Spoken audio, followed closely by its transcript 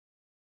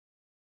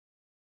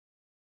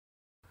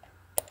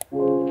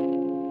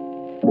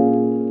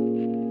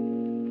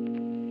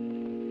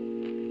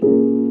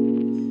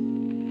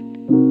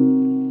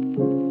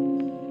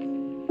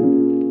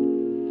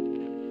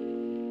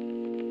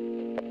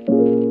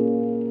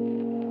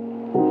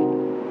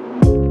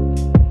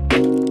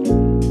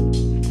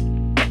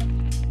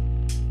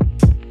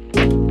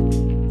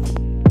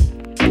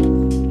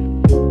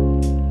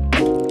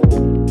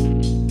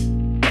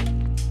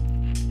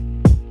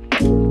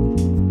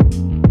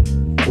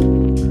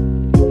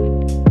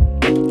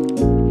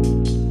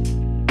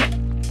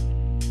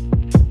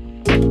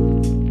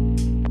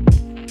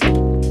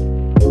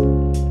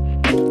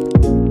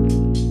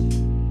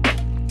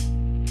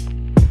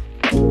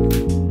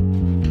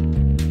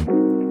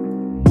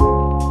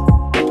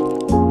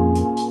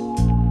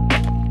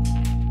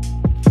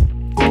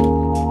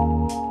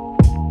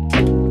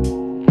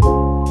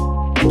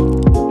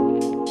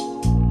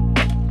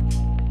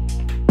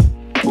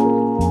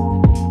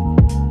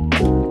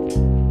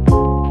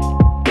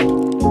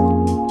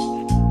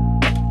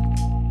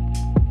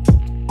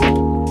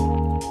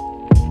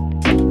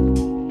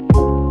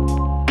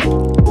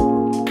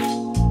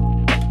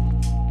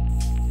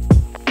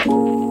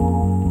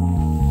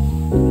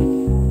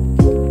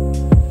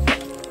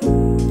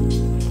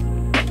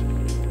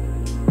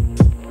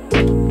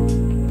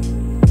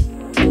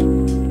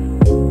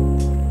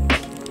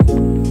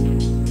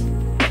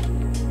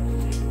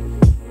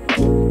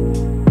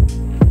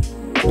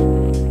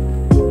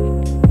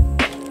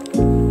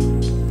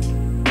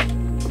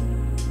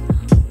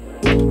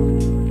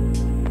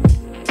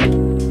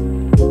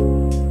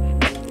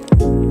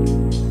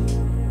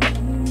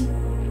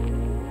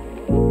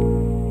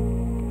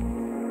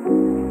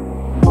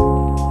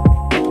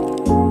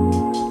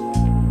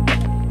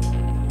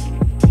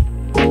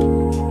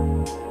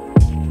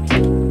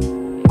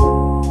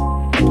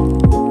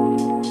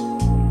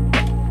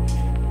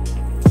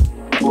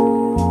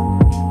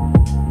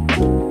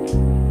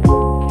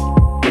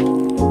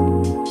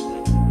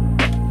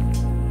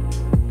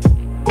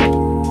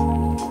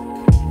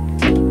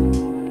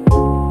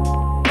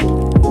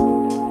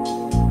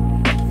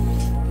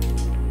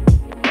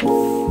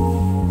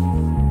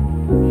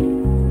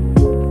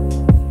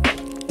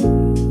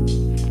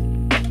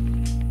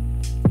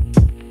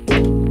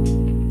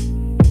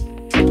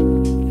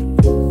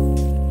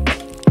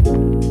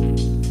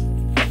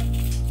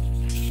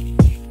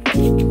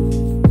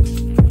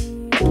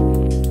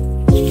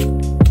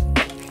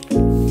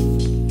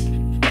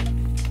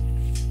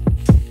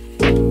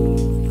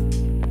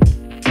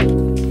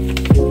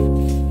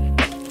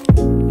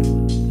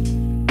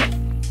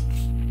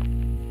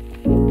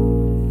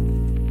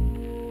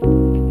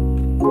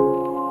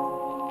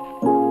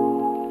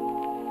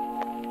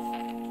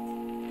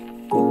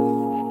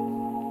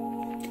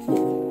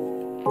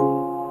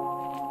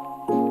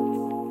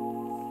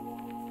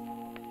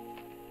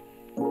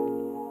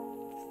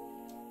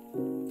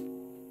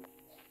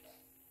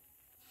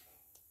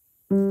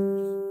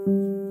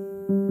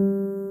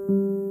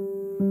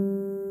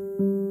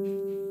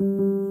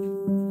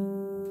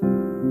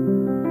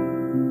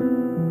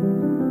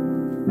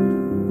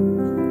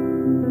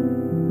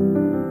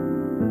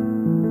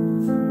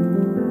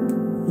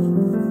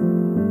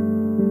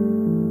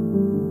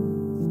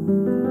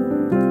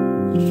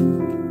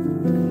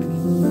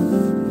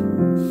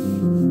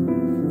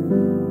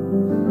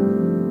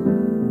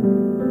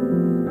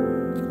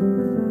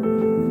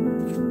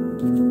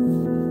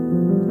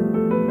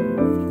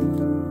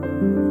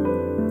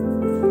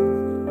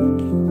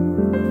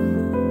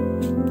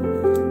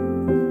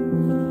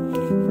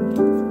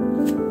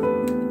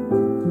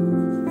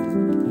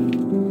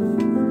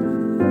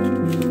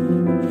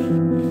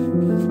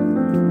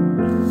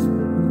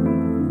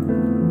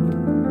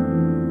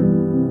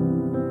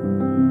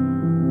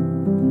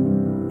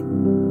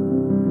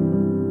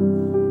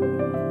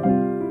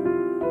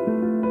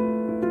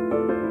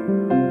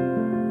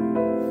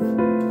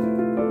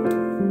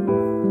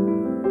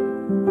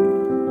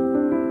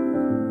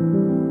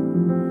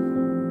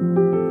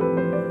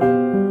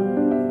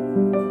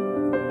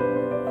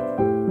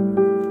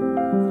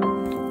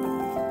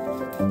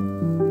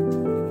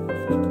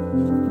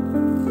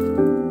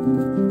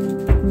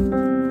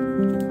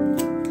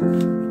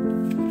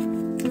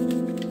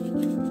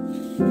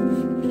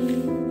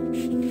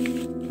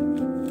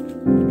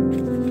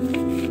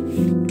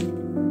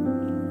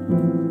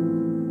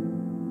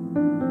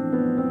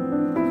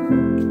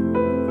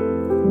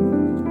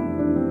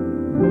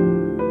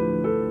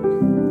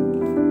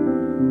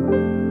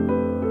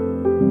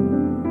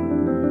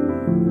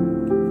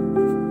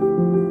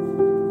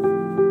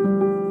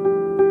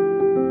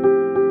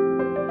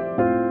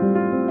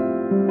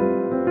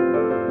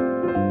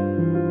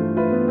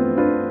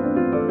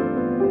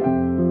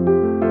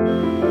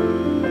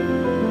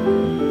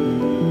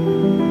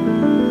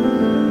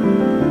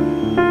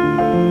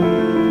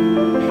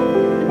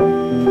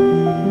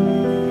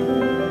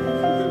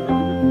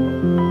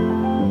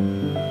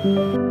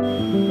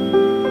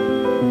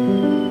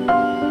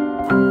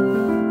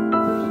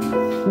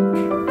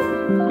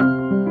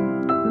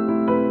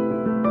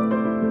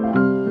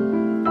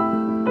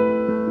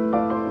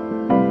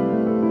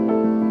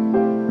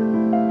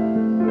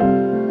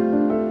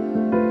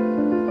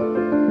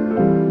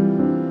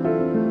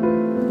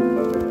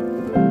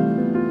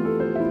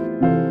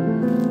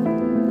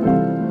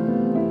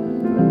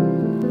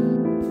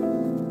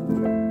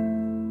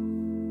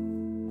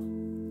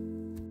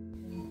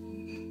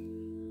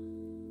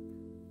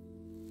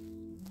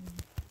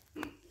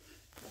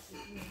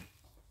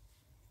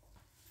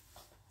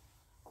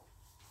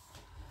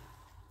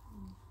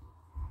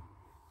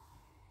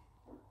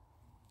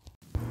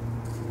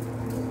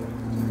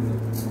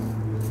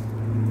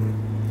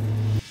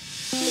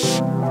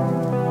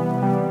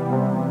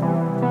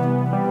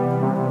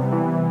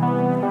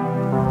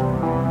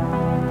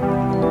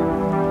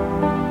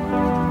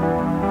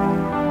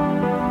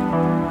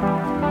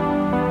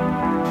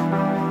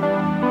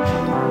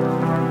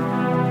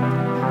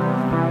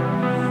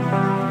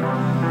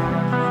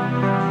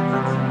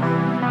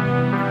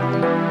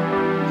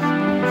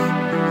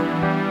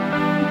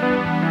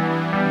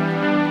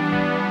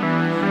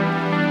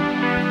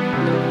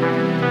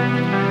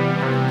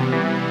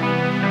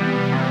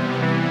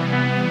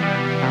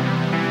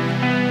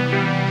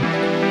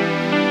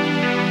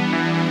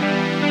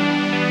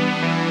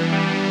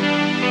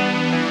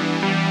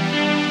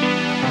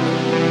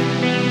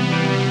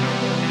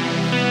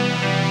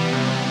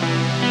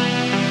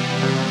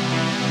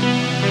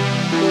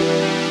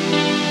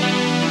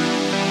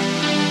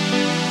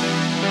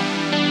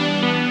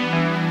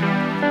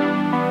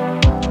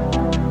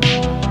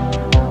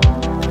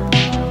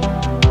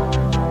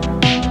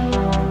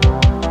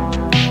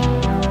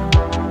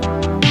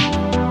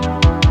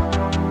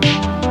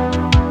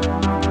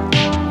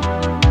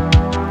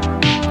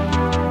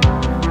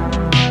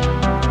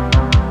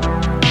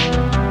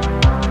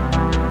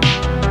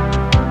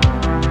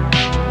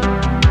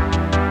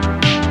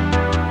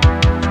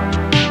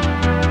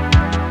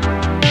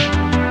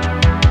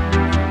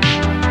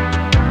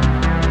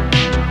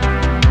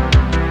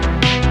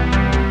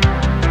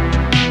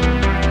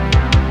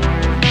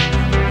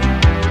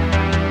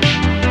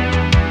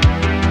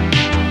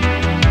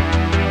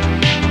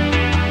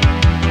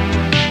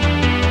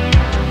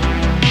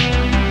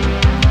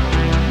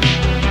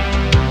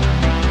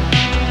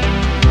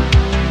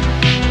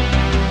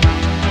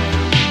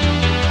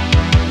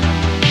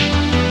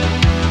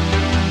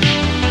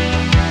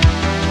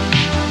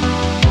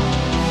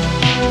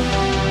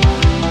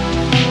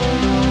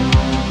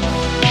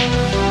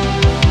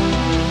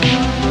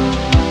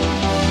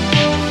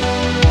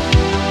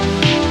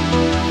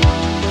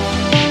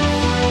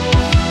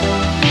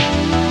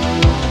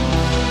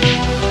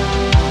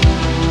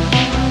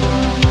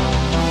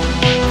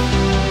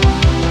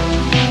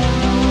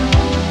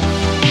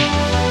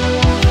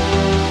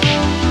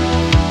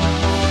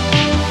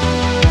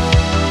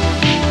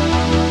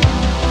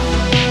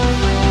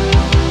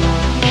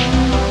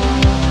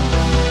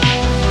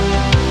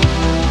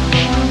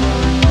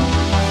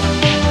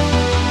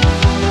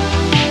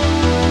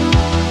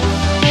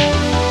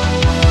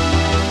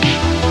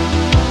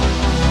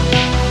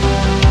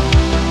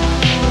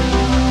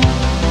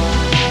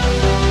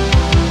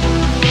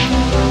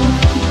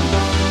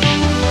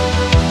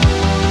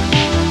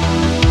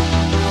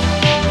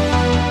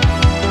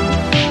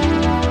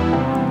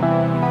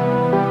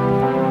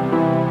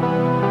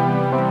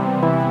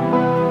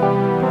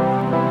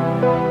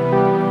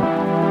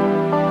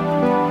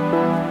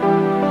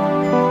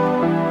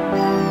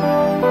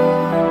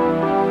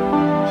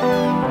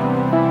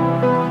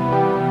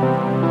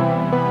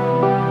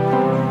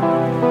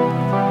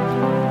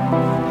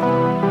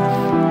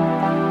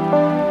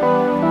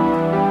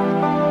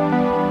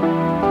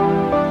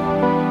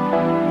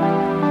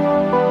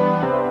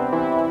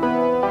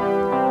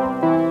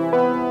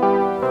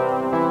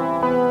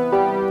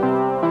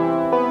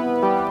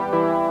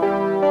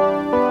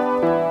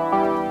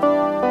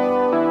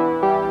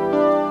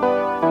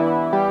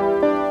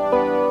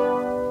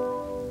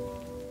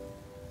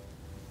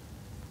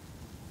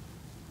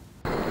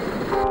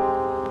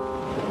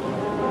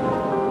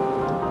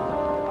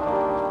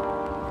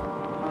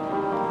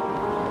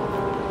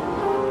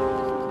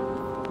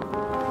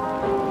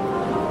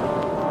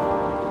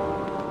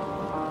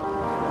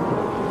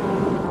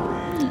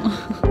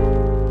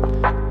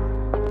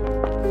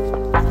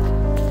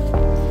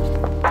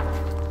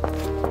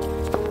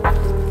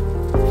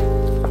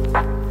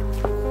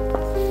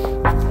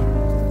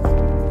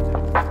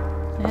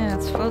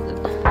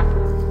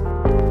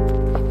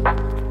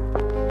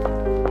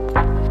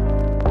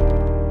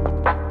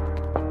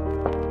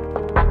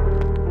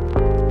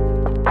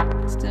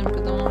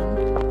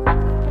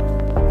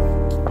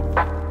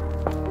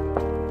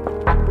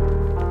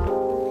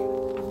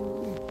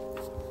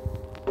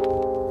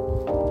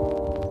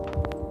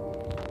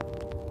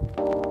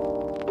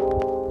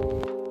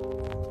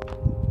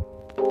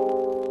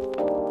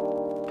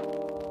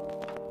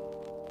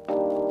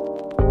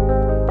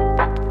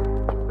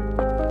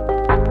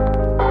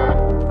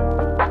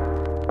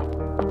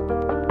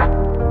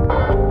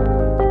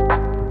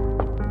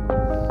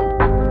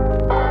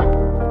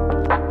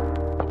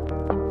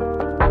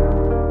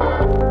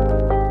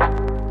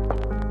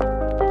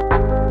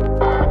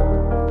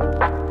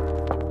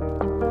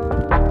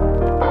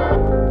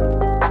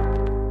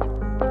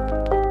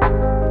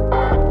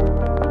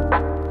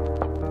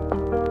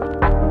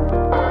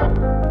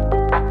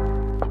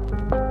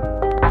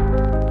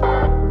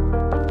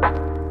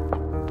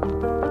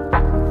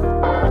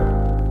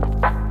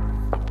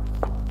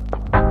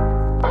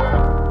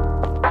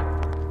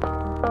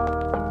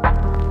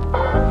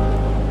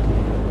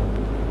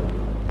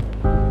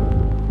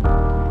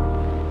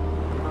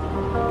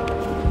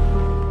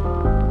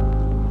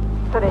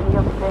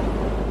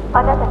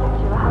あなたたち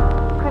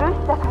は苦し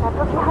さから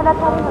解き放たれ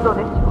るの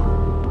でしょ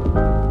う。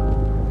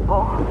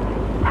もう絶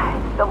え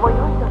ずとも良い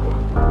のです。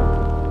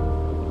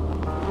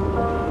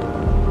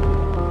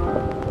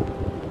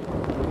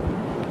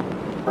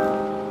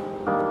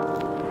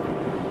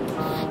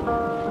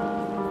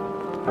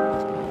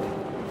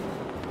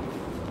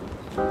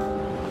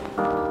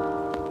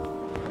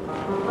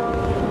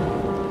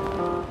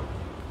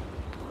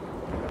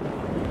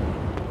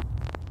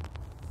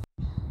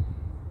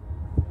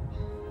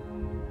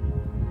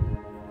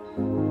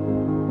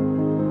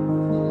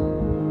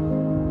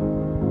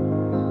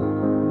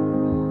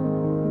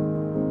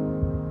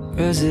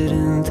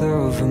Resident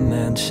of a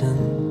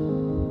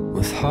mansion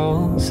with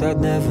halls I'd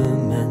never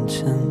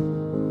mention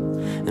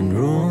and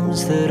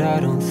rooms that I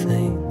don't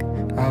think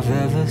I've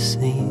ever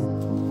seen.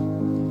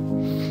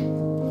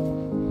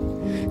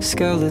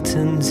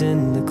 Skeletons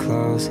in the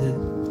closet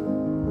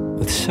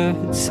with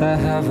shirts I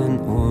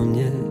haven't worn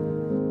yet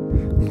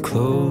and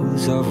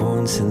clothes I've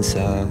worn since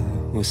I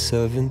was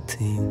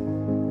 17.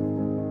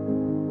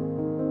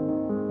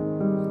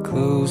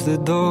 Close the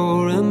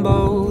door and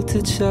bolt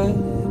it shut,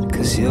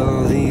 'cause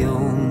you're the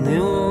only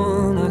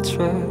one I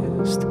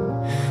trust.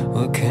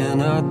 What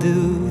can I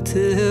do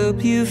to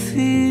help you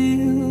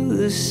feel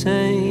the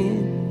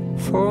same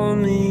for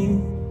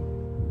me?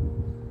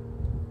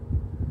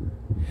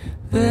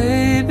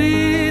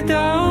 Baby,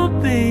 don't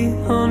be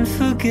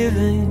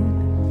unforgiving,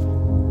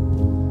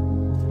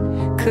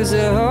 'cause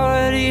I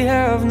already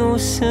have no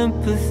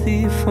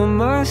sympathy for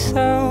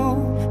myself.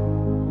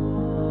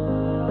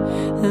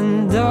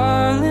 And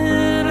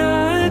darling,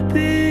 I'd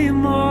be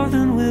more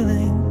than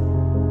willing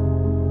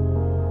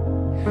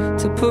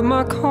to put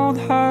my cold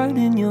heart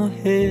in your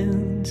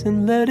hands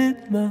and let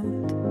it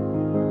melt.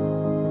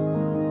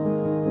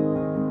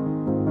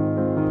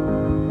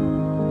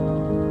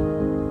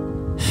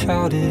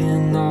 Shout it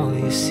in all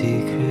your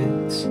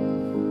secrets,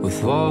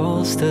 with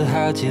walls to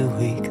hide your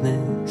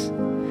weakness,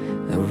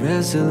 a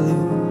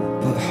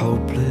resolute but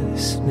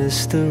hopeless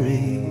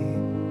mystery.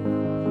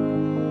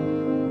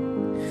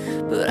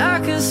 But I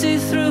can see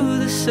through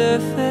the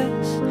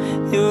surface,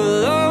 you're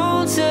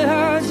alone to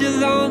hide your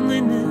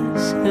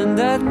loneliness. And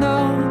I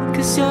know,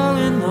 'cause you're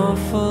an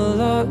awful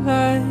lot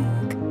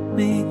like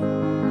me.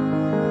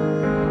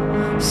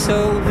 So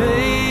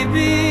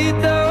baby,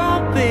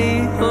 don't be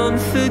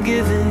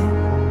unforgiving,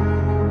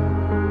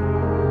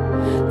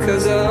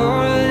 'cause I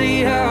already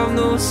have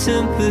no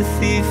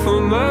sympathy for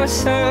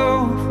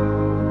myself.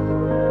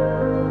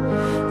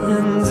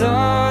 And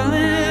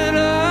darling,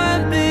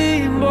 I'd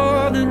be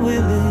more than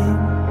willing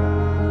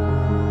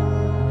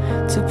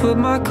to put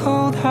my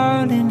cold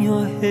heart in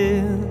your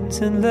hands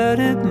and let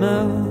it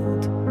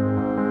melt.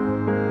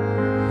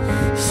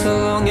 So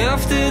long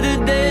after the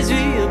days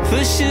we are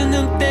pushing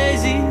up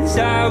daisies, I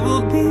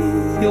will be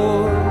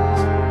yours.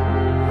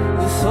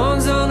 The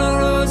thorns on the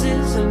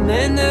roses, I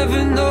may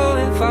never know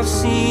if I've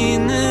seen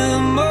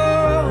them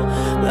all,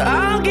 but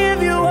I'll give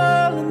you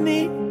all of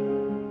me,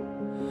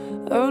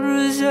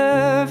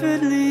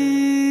 unreservedly,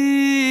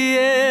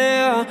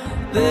 yeah.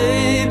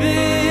 Baby,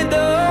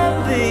 don't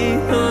be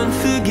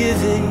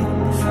unforgiving,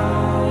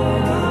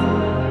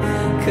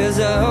 'cause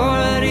I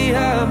already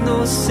have no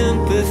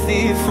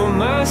sympathy for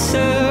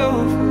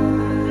myself.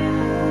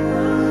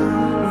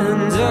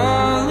 And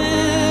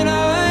darling,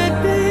 I'd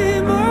be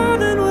more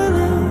than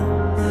willing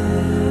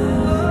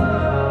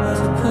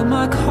to put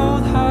my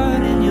cold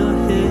heart in your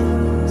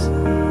hands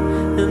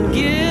and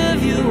give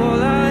you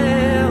all I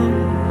am,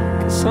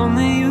 'cause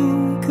only you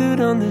could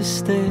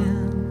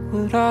understand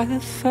what I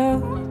have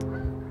felt.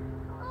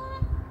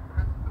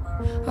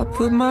 I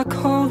put my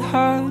cold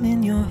heart in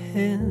your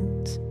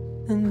hands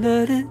and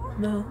let it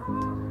melt.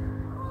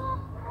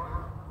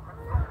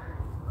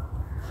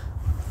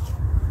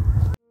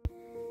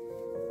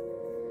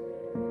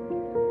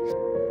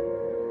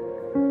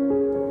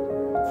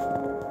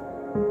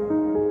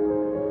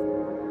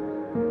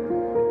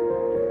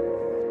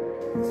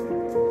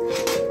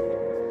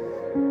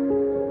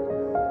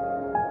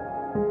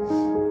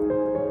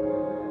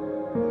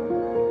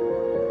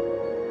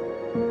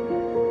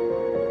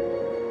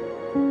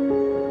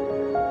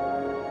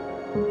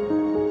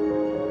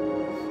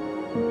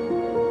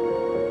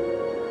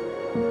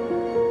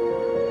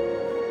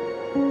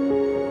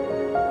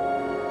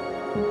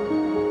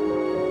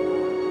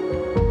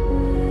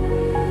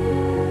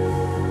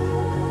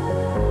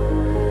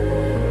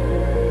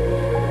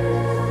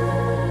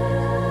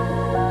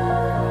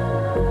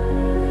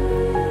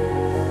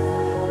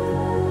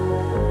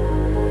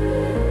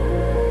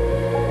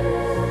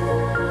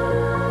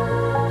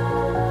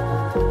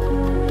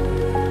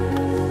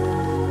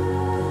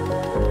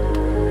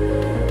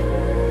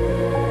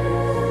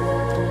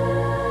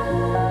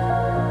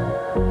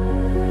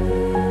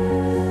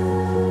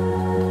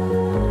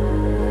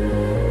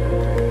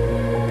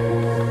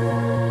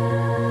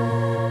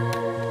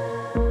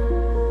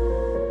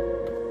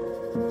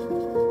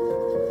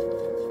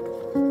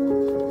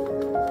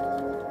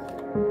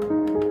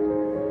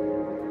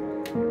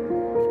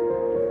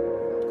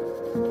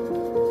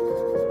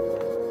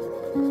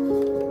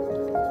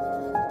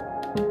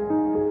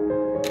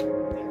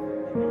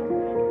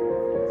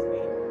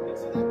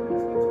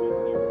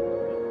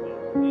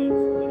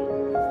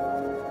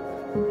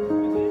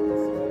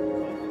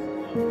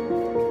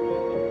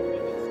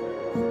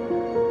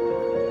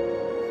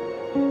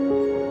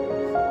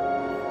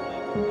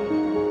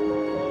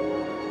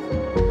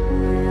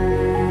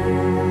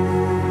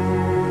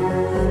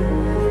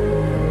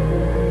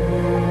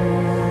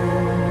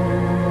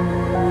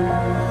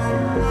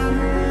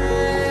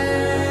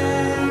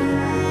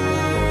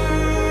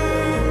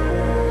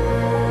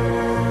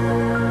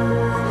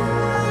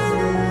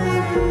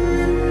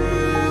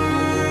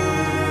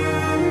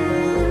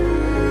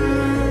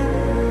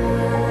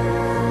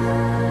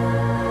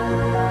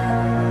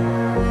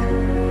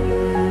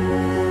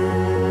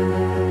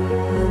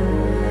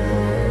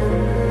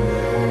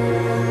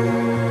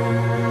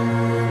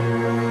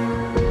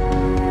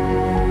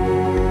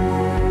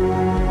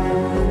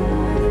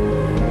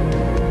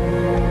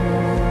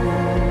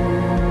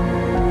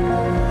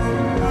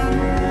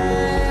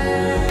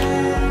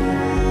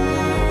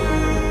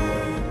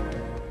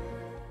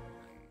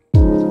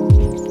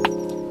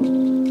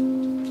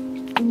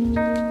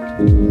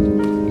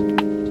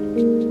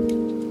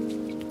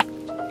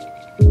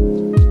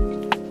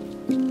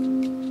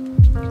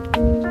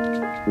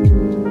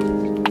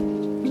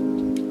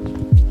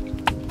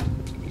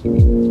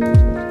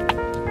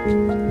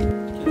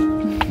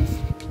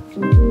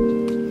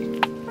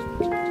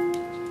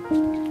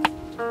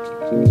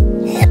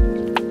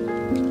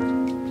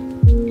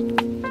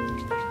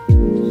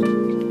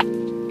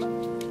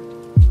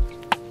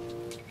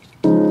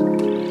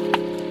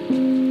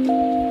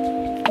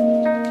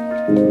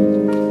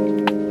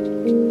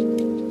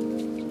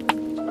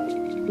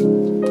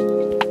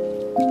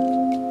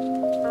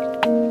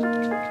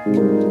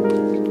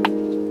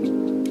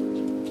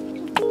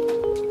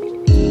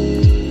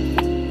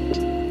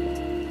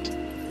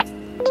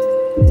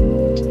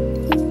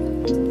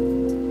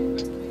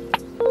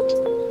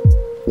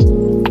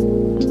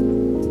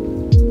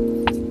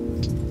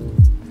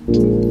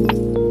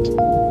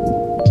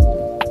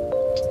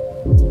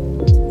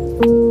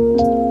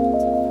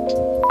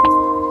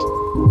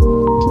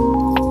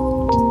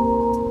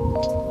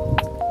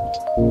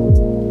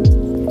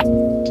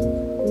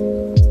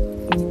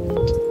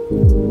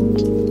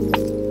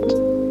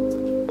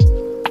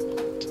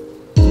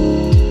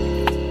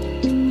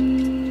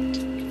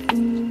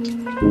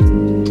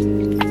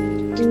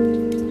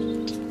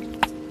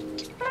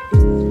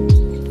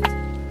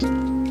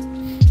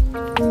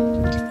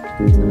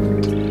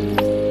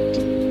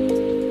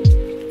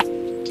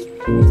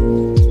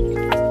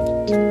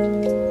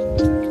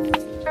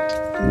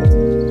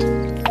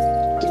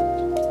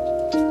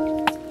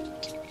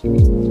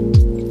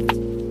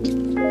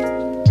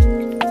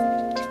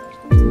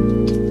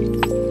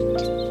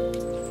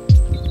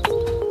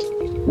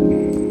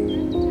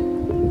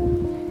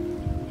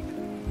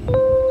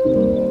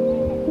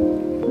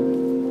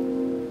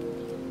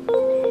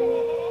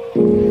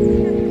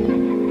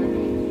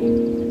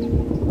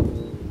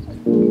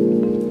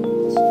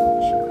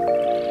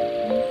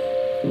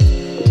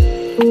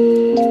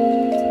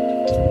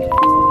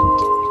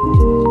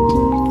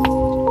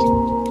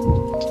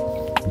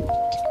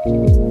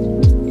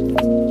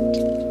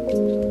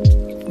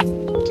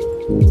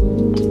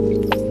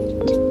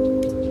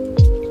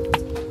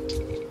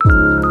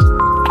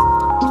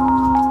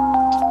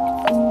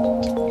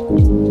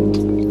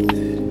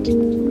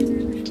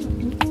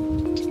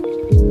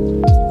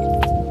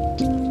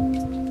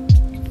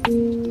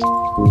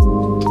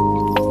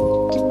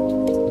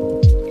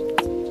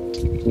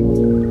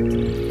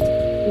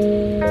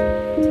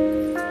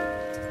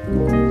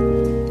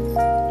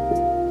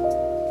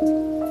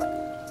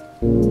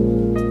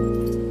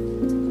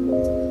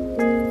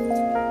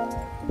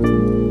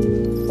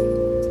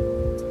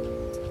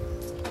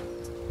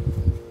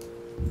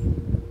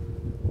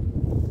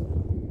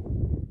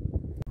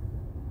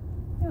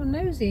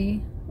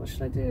 Nosy. What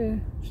should I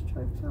do? Just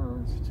drive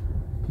fast.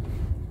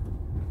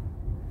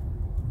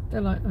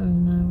 They're like, oh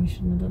no, we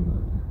shouldn't have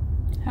done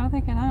that. How do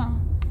they get out?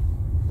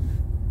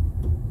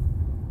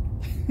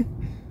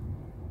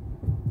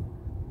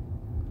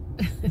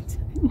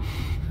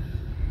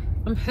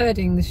 I'm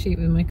herding the sheep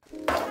with my.